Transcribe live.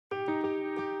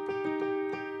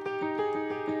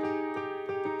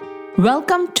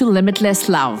Welcome to Limitless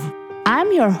Love.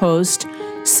 I'm your host,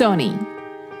 Soni.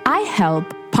 I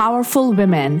help powerful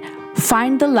women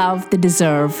find the love they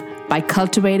deserve by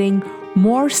cultivating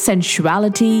more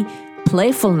sensuality,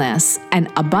 playfulness,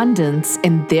 and abundance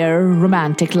in their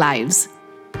romantic lives.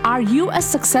 Are you a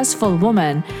successful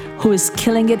woman who is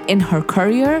killing it in her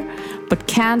career but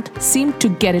can't seem to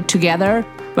get it together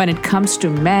when it comes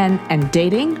to men and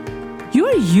dating? You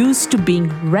are used to being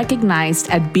recognized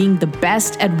at being the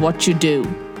best at what you do.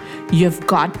 You've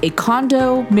got a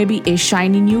condo, maybe a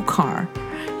shiny new car.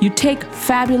 You take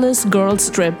fabulous girls'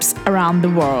 trips around the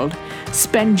world,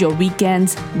 spend your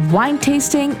weekends wine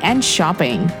tasting and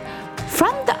shopping.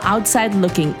 From the outside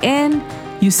looking in,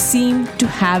 you seem to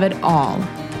have it all.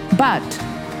 But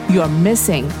you're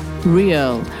missing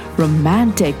real,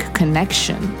 romantic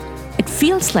connection. It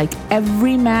feels like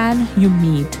every man you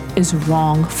meet is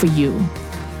wrong for you.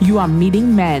 You are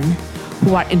meeting men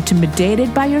who are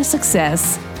intimidated by your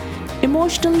success,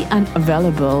 emotionally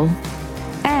unavailable,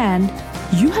 and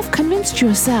you have convinced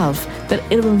yourself that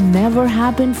it will never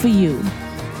happen for you.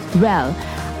 Well,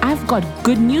 I've got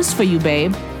good news for you,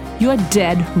 babe. You are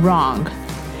dead wrong.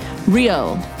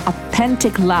 Real,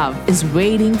 authentic love is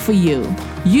waiting for you.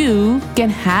 You can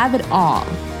have it all.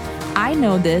 I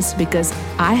know this because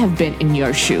I have been in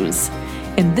your shoes.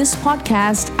 In this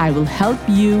podcast, I will help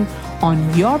you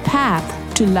on your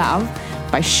path to love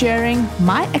by sharing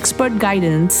my expert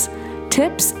guidance,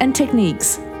 tips, and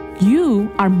techniques. You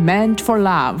are meant for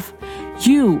love.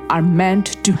 You are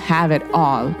meant to have it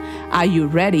all. Are you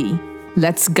ready?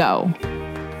 Let's go.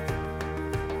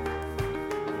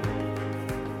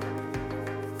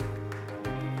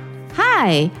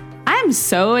 Hi, I'm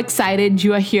so excited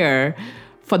you are here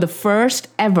for the first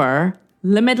ever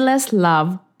Limitless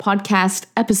Love podcast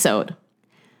episode.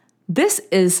 This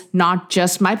is not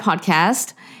just my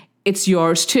podcast, it's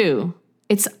yours too.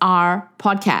 It's our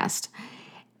podcast.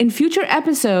 In future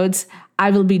episodes,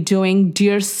 I will be doing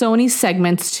Dear Soni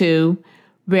segments too,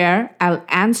 where I'll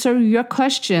answer your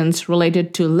questions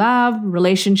related to love,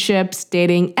 relationships,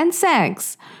 dating, and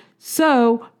sex.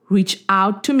 So reach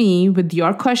out to me with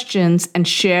your questions and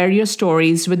share your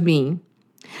stories with me.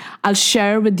 I'll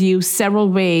share with you several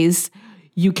ways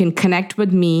you can connect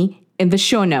with me in the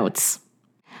show notes.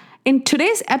 In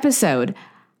today's episode,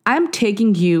 I'm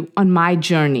taking you on my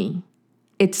journey.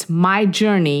 It's my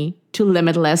journey to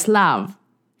limitless love.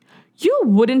 You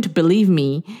wouldn't believe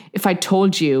me if I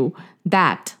told you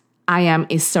that I am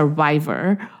a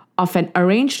survivor of an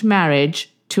arranged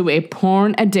marriage to a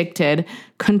porn-addicted,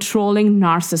 controlling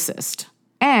narcissist.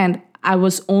 And I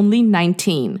was only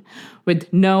 19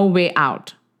 with no way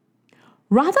out.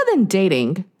 Rather than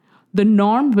dating, the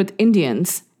norm with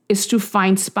Indians is to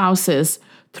find spouses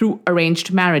through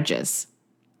arranged marriages.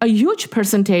 A huge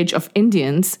percentage of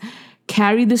Indians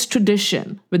carry this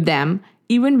tradition with them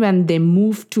even when they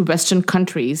move to Western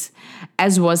countries,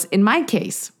 as was in my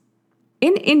case.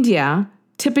 In India,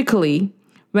 typically,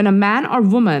 when a man or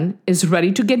woman is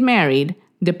ready to get married,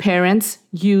 the parents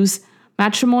use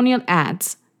matrimonial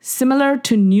ads similar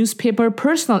to newspaper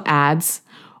personal ads,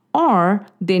 or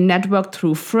they network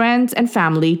through friends and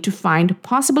family to find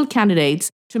possible candidates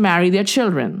to marry their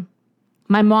children.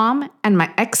 My mom and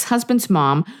my ex-husband's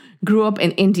mom grew up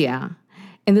in India,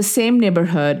 in the same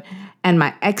neighborhood, and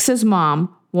my ex's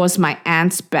mom was my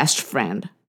aunt's best friend.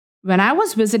 When I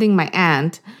was visiting my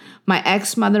aunt, my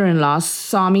ex-mother-in-law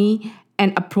saw me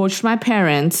and approached my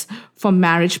parents for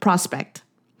marriage prospect.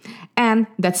 And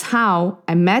that's how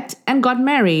I met and got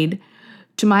married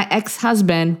to my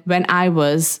ex-husband when I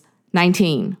was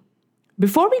 19.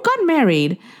 Before we got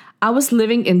married, I was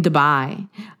living in Dubai,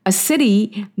 a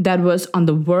city that was on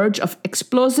the verge of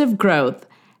explosive growth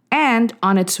and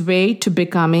on its way to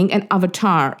becoming an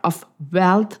avatar of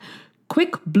wealth,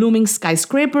 quick blooming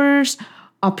skyscrapers,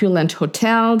 opulent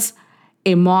hotels,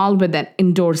 a mall with an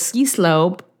indoor ski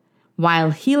slope, while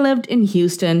he lived in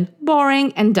Houston,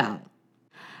 boring and dull.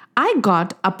 I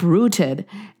got uprooted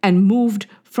and moved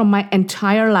from my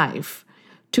entire life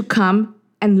to come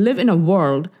and live in a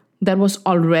world that was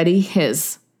already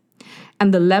his.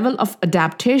 And the level of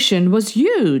adaptation was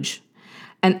huge,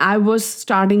 and I was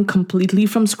starting completely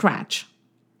from scratch.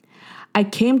 I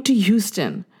came to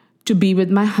Houston to be with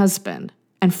my husband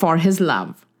and for his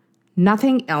love.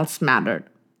 Nothing else mattered.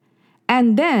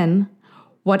 And then,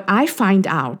 what I find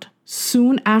out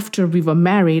soon after we were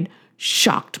married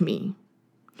shocked me.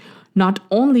 Not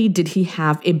only did he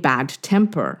have a bad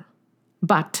temper,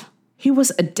 but he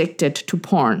was addicted to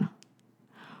porn.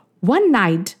 One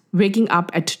night, waking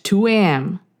up at 2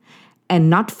 a.m. and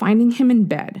not finding him in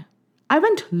bed, I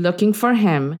went looking for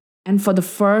him, and for the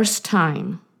first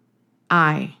time,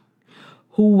 I,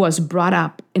 who was brought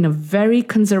up in a very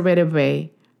conservative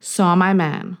way, saw my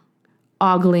man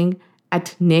ogling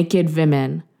at naked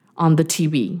women on the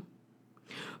TV.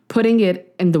 Putting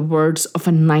it in the words of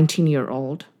a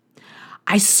 19-year-old,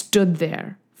 I stood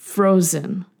there,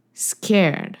 frozen,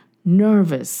 scared,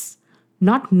 nervous,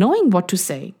 not knowing what to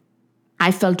say.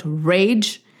 I felt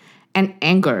rage and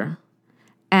anger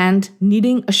and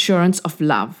needing assurance of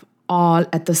love all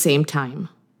at the same time.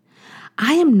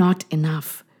 I am not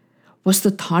enough, was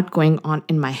the thought going on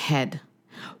in my head.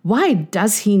 Why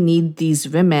does he need these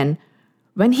women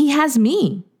when he has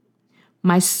me?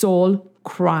 My soul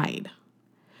cried.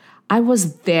 I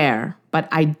was there, but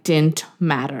I didn't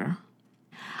matter.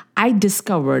 I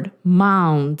discovered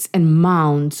mounds and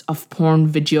mounds of porn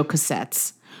video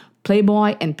cassettes,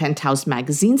 Playboy and Penthouse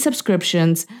magazine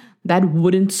subscriptions that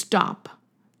wouldn't stop.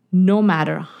 No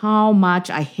matter how much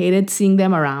I hated seeing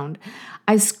them around,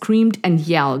 I screamed and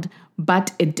yelled,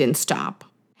 but it didn't stop.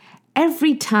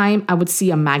 Every time I would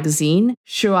see a magazine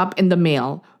show up in the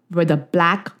mail with a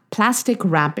black plastic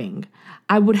wrapping,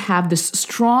 I would have this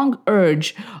strong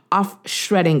urge of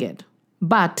shredding it.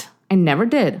 But I never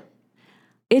did.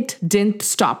 It didn't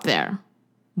stop there.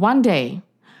 One day,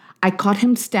 I caught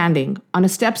him standing on a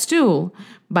step stool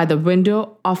by the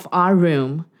window of our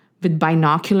room with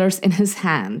binoculars in his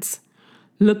hands,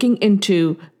 looking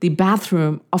into the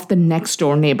bathroom of the next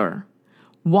door neighbor,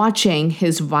 watching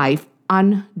his wife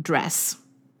undress.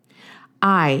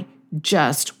 I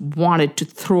just wanted to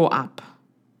throw up.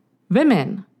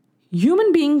 Women,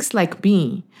 human beings like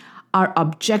me, are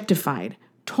objectified,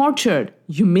 tortured,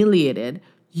 humiliated,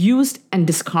 used, and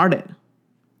discarded.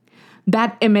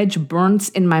 That image burns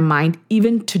in my mind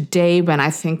even today when I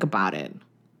think about it.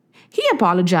 He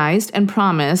apologized and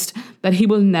promised that he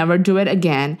will never do it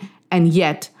again, and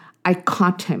yet I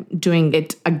caught him doing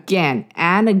it again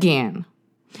and again.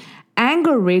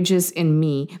 Anger rages in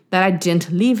me that I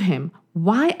didn't leave him,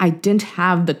 why I didn't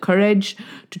have the courage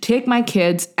to take my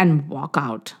kids and walk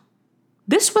out.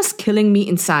 This was killing me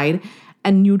inside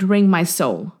and neutering my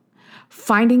soul.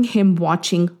 Finding him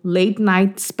watching late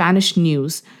night Spanish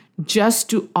news just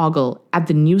to ogle at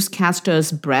the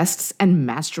newscaster's breasts and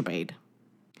masturbate.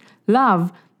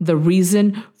 Love, the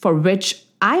reason for which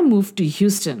I moved to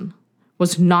Houston,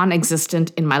 was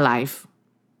non-existent in my life.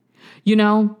 You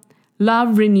know,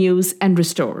 love renews and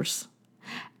restores.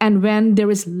 And when there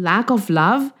is lack of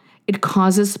love, it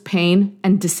causes pain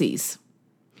and disease.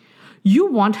 You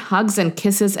want hugs and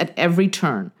kisses at every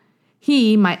turn.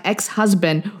 He, my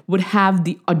ex-husband, would have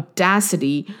the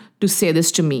audacity to say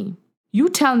this to me. You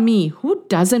tell me, who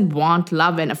doesn't want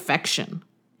love and affection?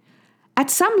 At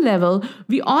some level,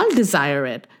 we all desire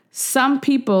it. Some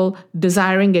people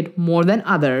desiring it more than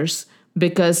others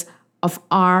because of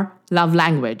our love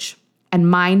language,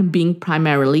 and mine being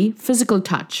primarily physical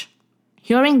touch.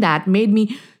 Hearing that made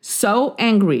me so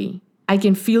angry. I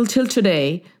can feel till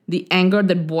today the anger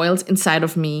that boils inside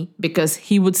of me because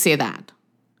he would say that.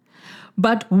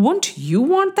 But wouldn't you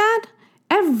want that?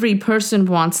 Every person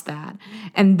wants that.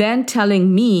 And then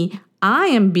telling me I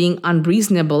am being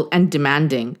unreasonable and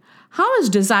demanding. How is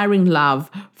desiring love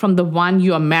from the one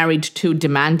you are married to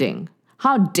demanding?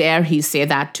 How dare he say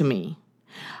that to me?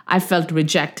 I felt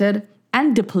rejected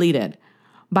and depleted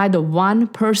by the one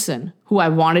person who I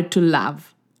wanted to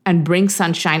love and bring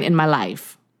sunshine in my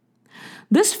life.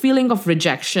 This feeling of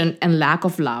rejection and lack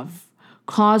of love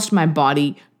caused my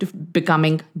body to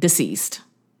becoming diseased.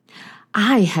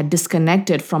 I had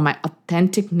disconnected from my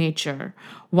authentic nature,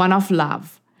 one of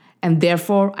love, and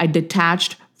therefore I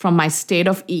detached from my state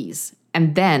of ease,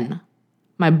 and then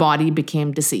my body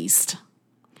became diseased.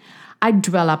 I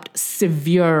developed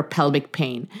severe pelvic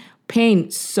pain,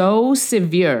 pain so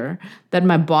severe that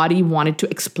my body wanted to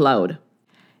explode.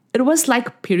 It was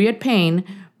like period pain,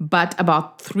 but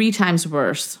about 3 times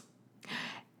worse.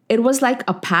 It was like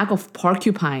a pack of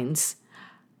porcupines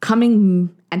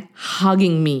coming and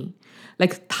hugging me,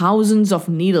 like thousands of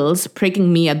needles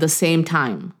pricking me at the same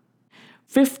time.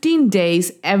 15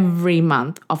 days every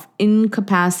month of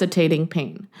incapacitating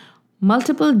pain,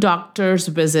 multiple doctor's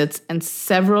visits, and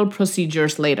several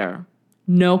procedures later.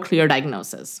 No clear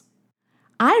diagnosis.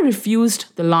 I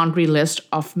refused the laundry list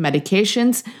of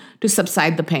medications to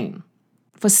subside the pain.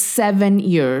 For 7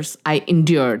 years, I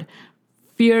endured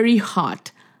fiery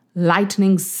hot,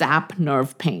 lightning zap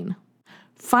nerve pain.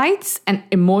 Fights and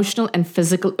emotional and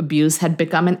physical abuse had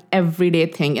become an everyday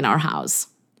thing in our house.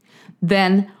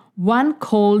 Then, one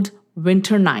cold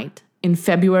winter night in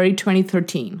February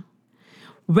 2013,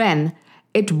 when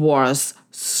it was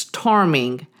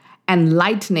storming and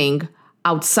lightning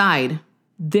outside,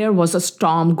 there was a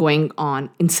storm going on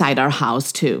inside our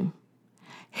house too.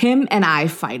 Him and I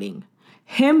fighting,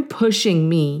 him pushing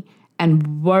me and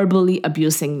verbally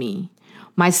abusing me,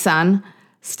 my son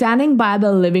standing by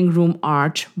the living room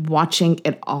arch watching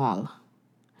it all.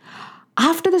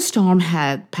 After the storm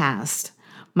had passed,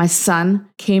 my son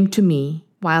came to me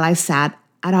while I sat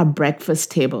at our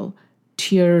breakfast table,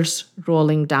 tears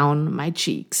rolling down my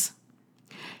cheeks.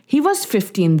 He was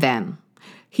 15 then.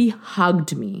 He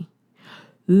hugged me,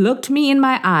 looked me in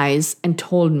my eyes, and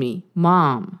told me,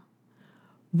 "Mom,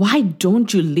 why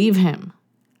don't you leave him?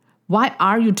 Why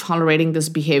are you tolerating this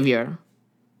behavior?"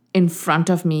 In front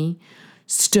of me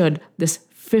stood this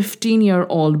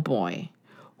 15-year-old boy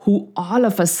who all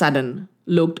of a sudden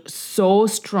looked so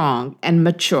strong and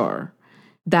mature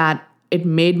that it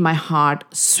made my heart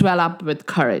swell up with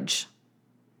courage.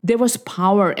 There was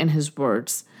power in his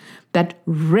words that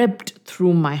ripped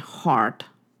through my heart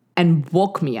and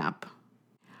woke me up.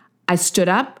 I stood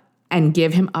up and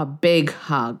gave him a big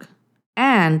hug.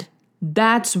 And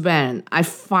that's when I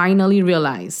finally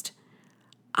realized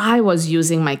I was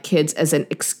using my kids as an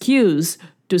excuse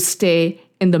to stay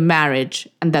in the marriage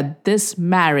and that this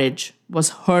marriage was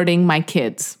hurting my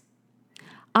kids.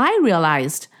 I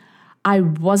realized I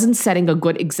wasn't setting a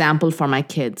good example for my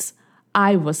kids.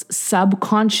 I was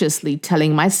subconsciously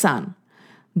telling my son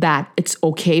that it's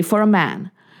okay for a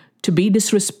man to be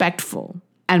disrespectful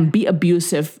and be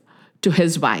abusive to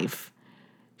his wife.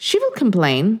 She will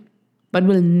complain, but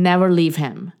will never leave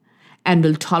him and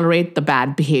will tolerate the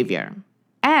bad behavior.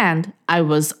 And I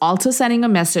was also sending a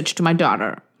message to my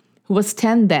daughter, who was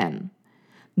 10 then,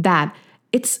 that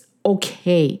it's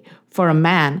okay for a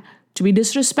man to be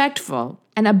disrespectful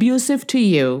and abusive to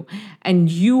you,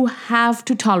 and you have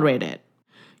to tolerate it.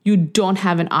 You don't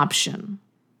have an option.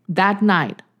 That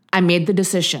night, I made the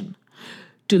decision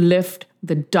to lift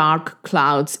the dark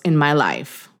clouds in my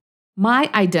life. My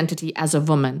identity as a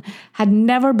woman had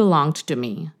never belonged to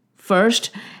me.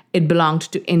 First, it belonged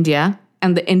to India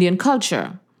and the Indian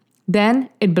culture. Then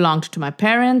it belonged to my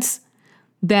parents,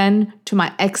 then to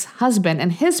my ex-husband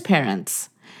and his parents.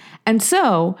 And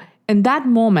so, in that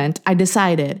moment, I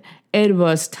decided it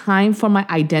was time for my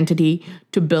identity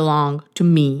to belong to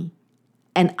me.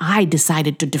 And I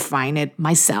decided to define it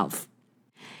myself.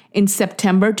 In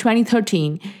September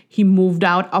 2013, he moved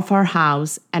out of our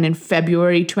house, and in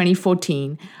February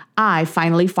 2014, I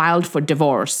finally filed for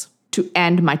divorce to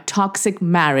end my toxic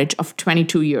marriage of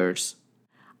 22 years.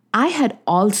 I had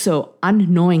also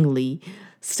unknowingly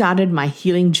started my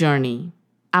healing journey.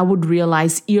 I would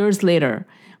realize years later,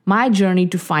 my journey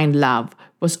to find love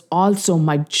was also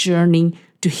my journey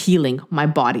to healing my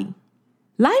body.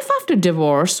 Life after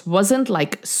divorce wasn't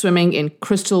like swimming in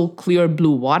crystal clear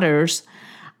blue waters.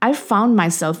 I found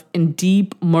myself in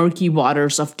deep, murky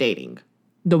waters of dating,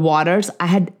 the waters I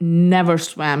had never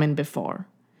swam in before.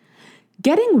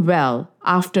 Getting well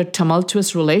after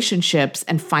tumultuous relationships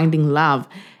and finding love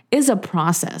is a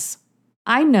process.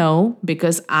 I know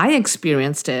because I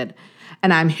experienced it,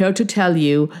 and I'm here to tell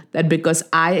you that because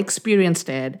I experienced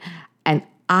it and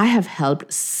I have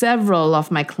helped several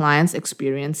of my clients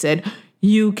experience it,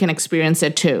 you can experience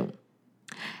it too.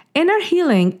 Inner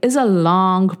healing is a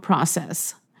long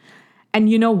process. And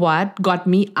you know what got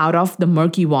me out of the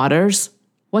murky waters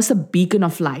was a beacon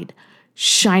of light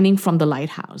shining from the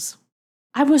lighthouse.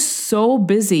 I was so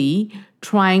busy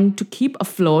trying to keep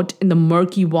afloat in the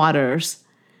murky waters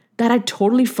that I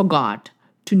totally forgot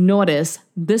to notice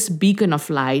this beacon of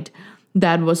light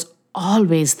that was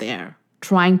always there,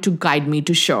 trying to guide me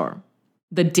to shore.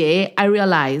 The day I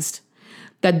realized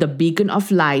that the beacon of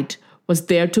light was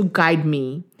there to guide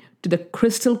me to the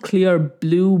crystal clear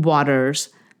blue waters,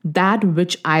 that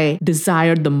which I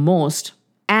desired the most,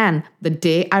 and the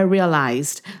day I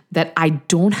realized that I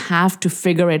don't have to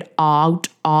figure it out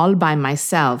all by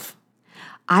myself,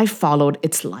 I followed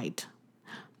its light.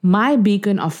 My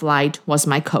beacon of light was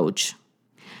my coach.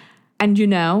 And you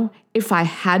know, if I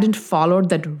hadn't followed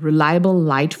that reliable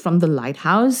light from the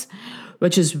lighthouse,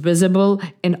 which is visible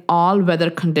in all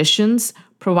weather conditions,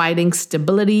 providing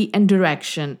stability and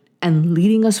direction and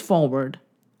leading us forward,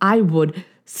 I would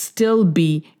still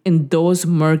be in those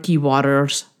murky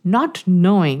waters, not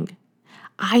knowing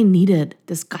I needed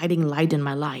this guiding light in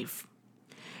my life.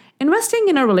 Investing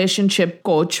in a relationship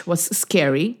coach was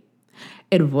scary.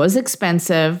 It was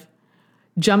expensive.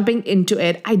 Jumping into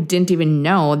it, I didn't even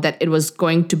know that it was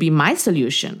going to be my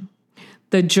solution.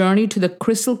 The journey to the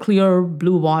crystal clear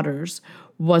blue waters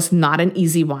was not an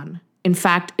easy one. In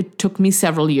fact, it took me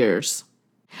several years.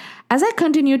 As I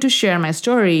continue to share my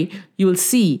story, you will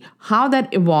see how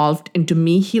that evolved into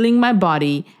me healing my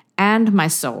body and my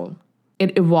soul.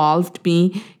 It evolved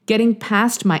me getting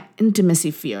past my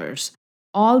intimacy fears,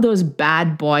 all those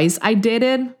bad boys I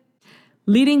dated,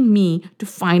 leading me to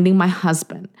finding my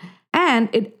husband. And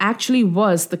it actually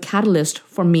was the catalyst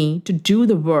for me to do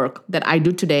the work that I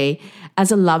do today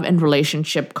as a love and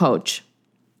relationship coach.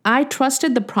 I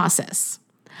trusted the process.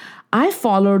 I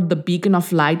followed the beacon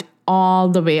of light all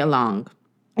the way along.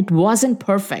 It wasn't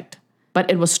perfect, but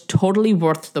it was totally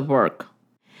worth the work.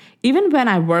 Even when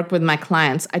I work with my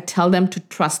clients, I tell them to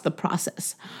trust the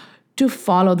process, to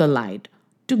follow the light,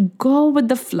 to go with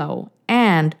the flow,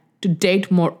 and to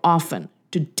date more often,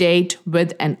 to date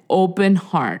with an open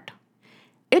heart.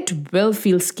 It will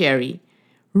feel scary.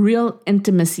 Real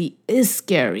intimacy is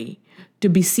scary. To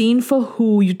be seen for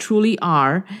who you truly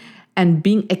are and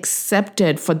being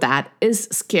accepted for that is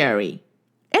scary.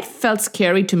 It felt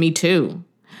scary to me too.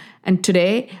 And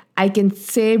today, I can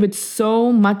say with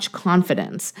so much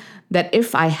confidence that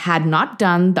if I had not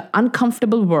done the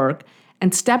uncomfortable work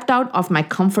and stepped out of my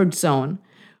comfort zone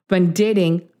when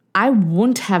dating, I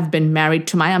wouldn't have been married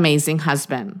to my amazing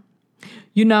husband.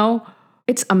 You know,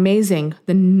 it's amazing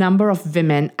the number of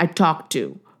women I talk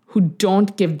to who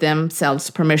don't give themselves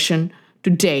permission to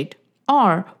date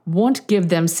or won't give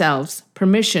themselves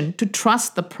permission to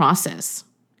trust the process.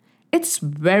 It's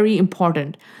very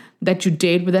important that you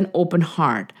date with an open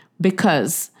heart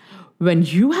because when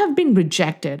you have been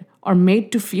rejected or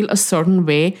made to feel a certain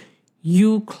way,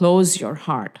 you close your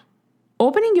heart.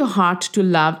 Opening your heart to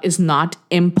love is not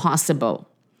impossible.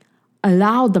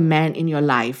 Allow the man in your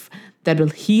life that will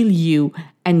heal you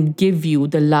and give you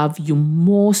the love you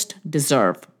most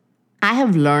deserve. I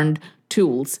have learned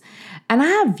tools and I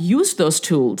have used those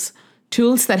tools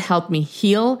that help me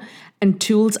heal and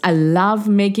tools I love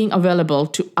making available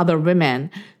to other women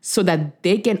so that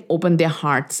they can open their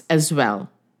hearts as well.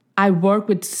 I work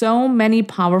with so many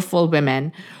powerful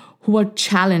women who are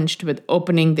challenged with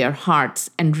opening their hearts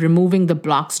and removing the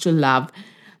blocks to love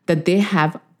that they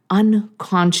have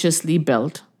unconsciously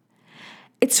built.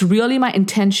 It's really my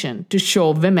intention to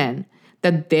show women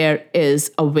that there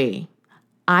is a way.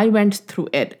 I went through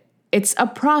it. It's a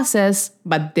process,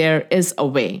 but there is a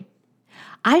way.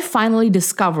 I finally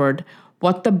discovered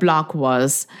what the block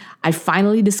was. I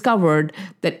finally discovered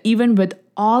that even with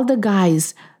all the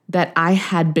guys that I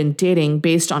had been dating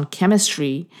based on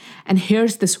chemistry, and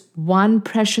here's this one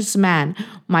precious man,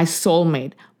 my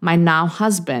soulmate, my now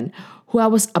husband, who I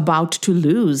was about to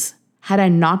lose, had I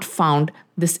not found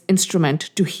this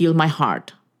instrument to heal my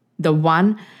heart, the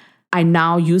one I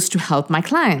now use to help my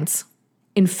clients.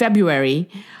 In February,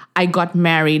 I got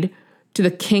married to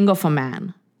the king of a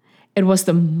man. It was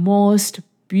the most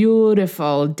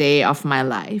beautiful day of my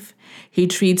life. He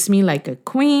treats me like a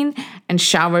queen and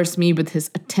showers me with his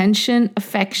attention,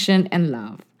 affection, and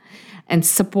love, and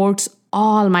supports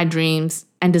all my dreams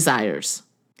and desires.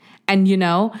 And you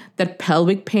know, that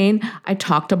pelvic pain I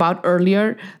talked about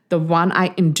earlier, the one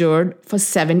I endured for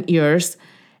 7 years,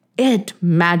 it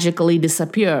magically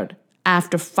disappeared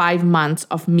after 5 months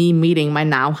of me meeting my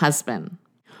now husband.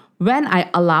 When I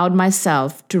allowed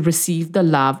myself to receive the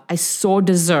love I so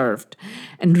deserved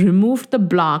and removed the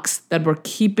blocks that were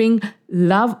keeping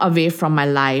love away from my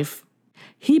life,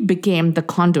 he became the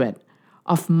conduit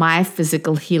of my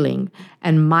physical healing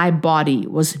and my body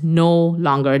was no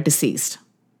longer deceased.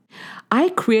 I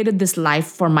created this life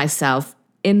for myself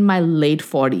in my late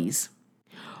 40s.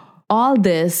 All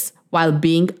this while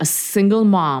being a single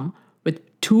mom with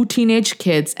 2 teenage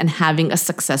kids and having a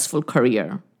successful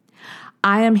career.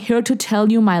 I am here to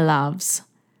tell you, my loves,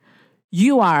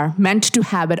 you are meant to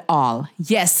have it all.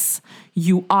 Yes,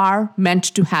 you are meant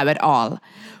to have it all.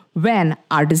 When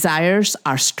our desires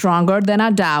are stronger than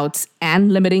our doubts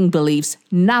and limiting beliefs,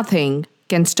 nothing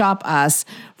can stop us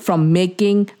from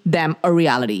making them a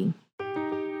reality.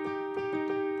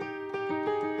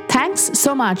 Thanks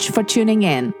so much for tuning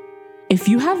in. If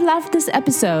you have loved this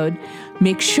episode,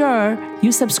 make sure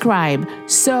you subscribe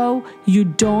so you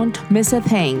don't miss a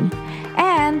thing.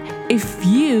 And if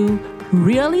you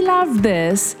really love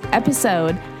this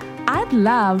episode, I'd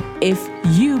love if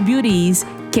you beauties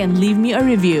can leave me a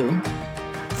review.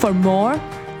 For more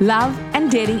love and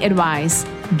dating advice,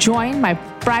 join my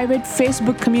private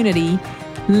Facebook community,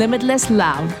 Limitless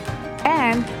Love.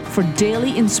 And for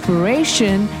daily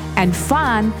inspiration and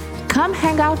fun, come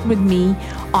hang out with me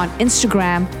on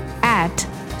Instagram at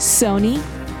Sony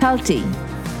Healthy.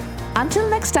 Until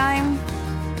next time.